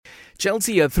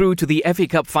Chelsea are through to the FA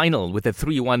Cup final with a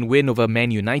 3-1 win over Man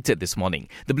United this morning.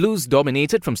 The Blues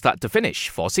dominated from start to finish,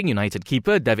 forcing United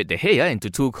keeper David De Gea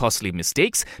into two costly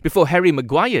mistakes before Harry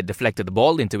Maguire deflected the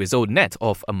ball into his own net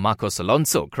off a Marcos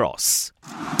Alonso cross.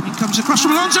 It comes across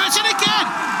from Alonso, it's in again!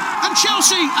 And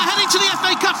Chelsea are heading to the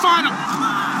FA Cup final.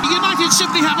 United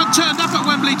simply haven't turned up at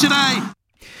Wembley today.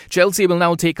 Chelsea will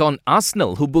now take on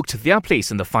Arsenal, who booked their place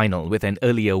in the final with an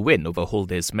earlier win over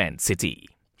holders Man City.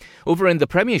 Over in the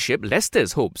Premiership,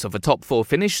 Leicester's hopes of a top four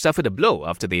finish suffered a blow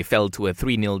after they fell to a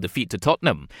 3-0 defeat to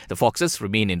Tottenham. The Foxes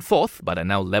remain in fourth but are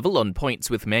now level on points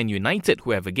with Man United,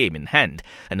 who have a game in hand.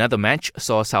 Another match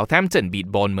saw Southampton beat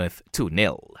Bournemouth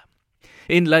 2-0.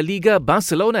 In La Liga,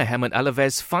 Barcelona hammered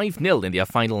Alaves 5-0 in their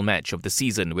final match of the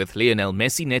season, with Lionel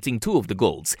Messi netting 2 of the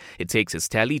goals. It takes his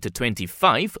tally to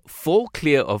 25, 4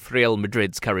 clear of Real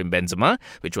Madrid's Karim Benzema,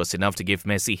 which was enough to give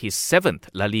Messi his 7th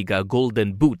La Liga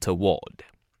Golden Boot award.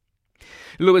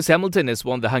 Lewis Hamilton has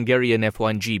won the Hungarian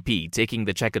F1 GP, taking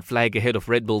the checkered flag ahead of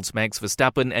Red Bull's Max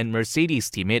Verstappen and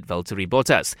Mercedes teammate Valtteri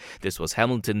Bottas. This was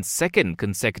Hamilton's second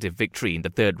consecutive victory in the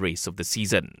third race of the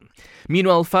season.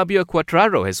 Meanwhile, Fabio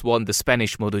Quartararo has won the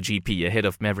Spanish MotoGP ahead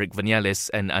of Maverick Vinales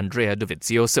and Andrea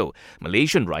Dovizioso.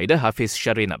 Malaysian rider Hafiz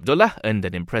Shahrin Abdullah earned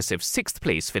an impressive 6th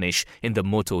place finish in the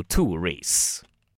Moto2 race.